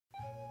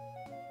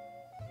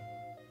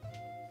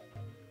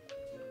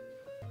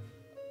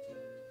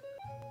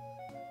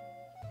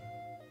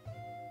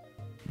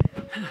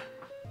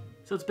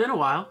So it's been a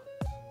while.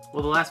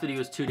 Well, the last video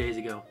was 2 days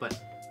ago, but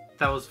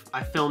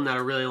I filmed that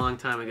a really long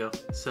time ago,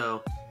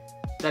 so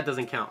that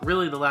doesn't count.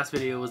 Really, the last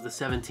video was the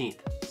 17th.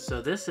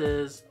 So this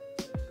is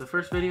the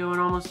first video in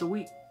almost a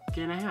week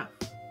and a half.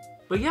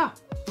 But yeah,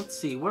 let's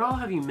see, what all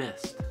have you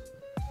missed?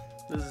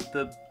 This is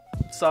the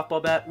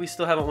softball bat. We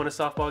still haven't won a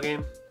softball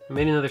game. I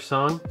made another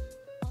song.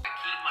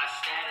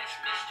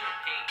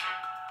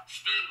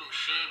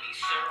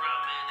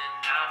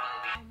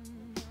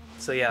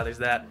 So yeah, there's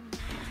that.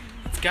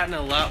 It's gotten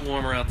a lot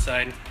warmer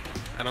outside.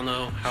 I don't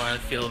know how I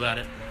feel about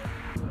it.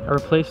 I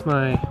replaced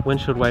my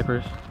windshield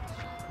wipers,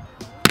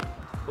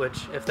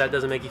 which if that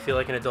doesn't make you feel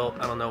like an adult,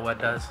 I don't know what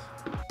does.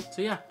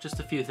 So yeah, just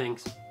a few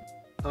things.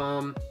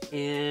 Let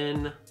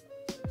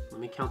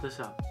me count this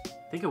out.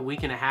 I think a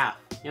week and a half.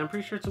 Yeah, I'm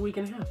pretty sure it's a week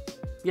and a half.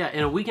 Yeah,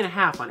 in a week and a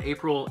half, on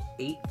April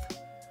 8th,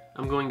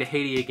 I'm going to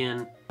Haiti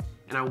again.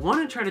 And I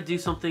want to try to do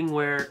something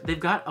where they've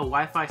got a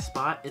Wi-Fi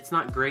spot. It's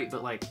not great,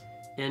 but like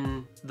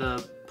in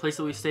the place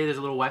that we stay, there's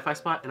a little Wi-Fi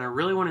spot. And I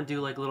really want to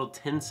do like little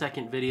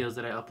 10-second videos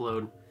that I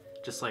upload,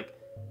 just like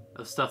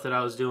of stuff that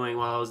I was doing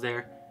while I was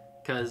there.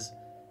 Because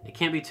it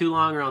can't be too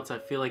long or else I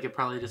feel like it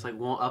probably just like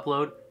won't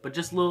upload. But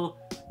just little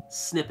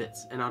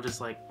snippets, and I'll just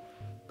like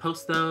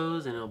post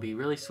those and it'll be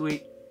really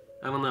sweet.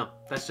 I don't know,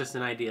 that's just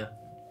an idea.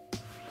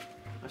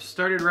 I've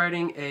started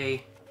writing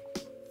a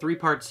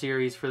 3-part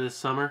series for this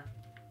summer,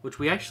 which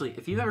we actually,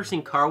 if you've ever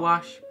seen Car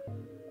Wash,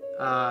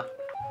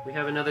 we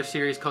have another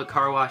series called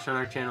Car Wash on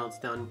our channel. It's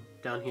down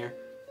here.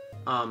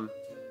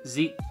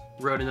 Zeke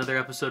wrote another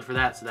episode for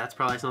that, so that's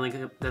probably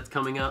something that's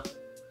coming up.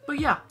 But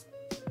yeah,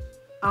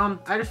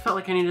 I just felt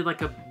like I needed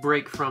like a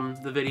break from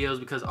the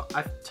videos because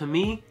to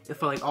me, it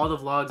felt like all the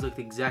vlogs looked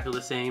exactly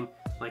the same.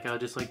 Like I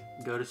would just like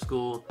go to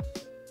school,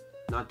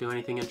 not do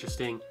anything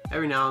interesting.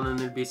 Every now and then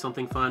there'd be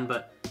something fun,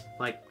 but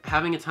like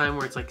having a time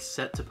where it's like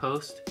set to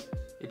post,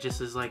 it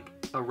just is like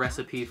a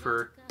recipe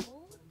for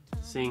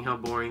seeing how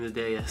boring the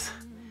day is.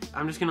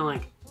 I'm just gonna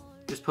like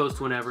just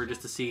post whenever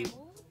just to see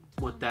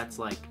what that's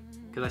like,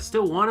 because I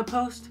still want to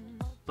post,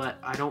 but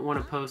I don't want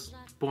to post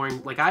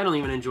boring. Like I don't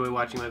even enjoy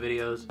watching my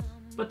videos,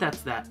 but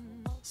that's that.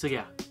 So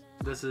yeah,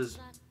 this is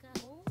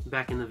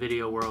back in the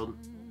video world.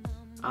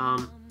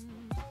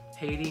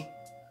 Haiti,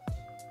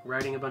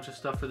 writing a bunch of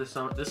stuff for this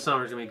summer. This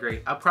summer's gonna be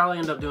great. I'll probably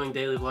end up doing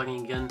daily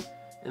vlogging again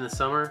in the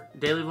summer.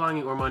 Daily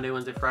vlogging or Monday,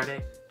 Wednesday,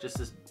 Friday. Just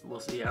as, we'll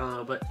see, I don't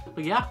know. But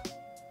yeah,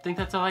 I think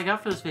that's all I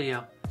got for this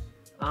video.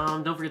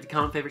 Don't forget to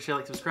comment, favorite, share,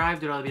 like, subscribe.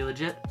 Dude, I'll be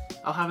legit.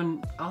 I'll have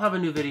a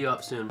new video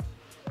up soon.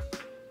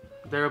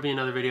 There will be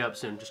another video up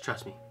soon, just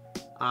trust me.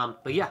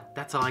 But yeah,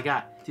 that's all I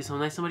got. Do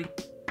something nice, somebody.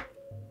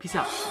 Peace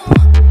out.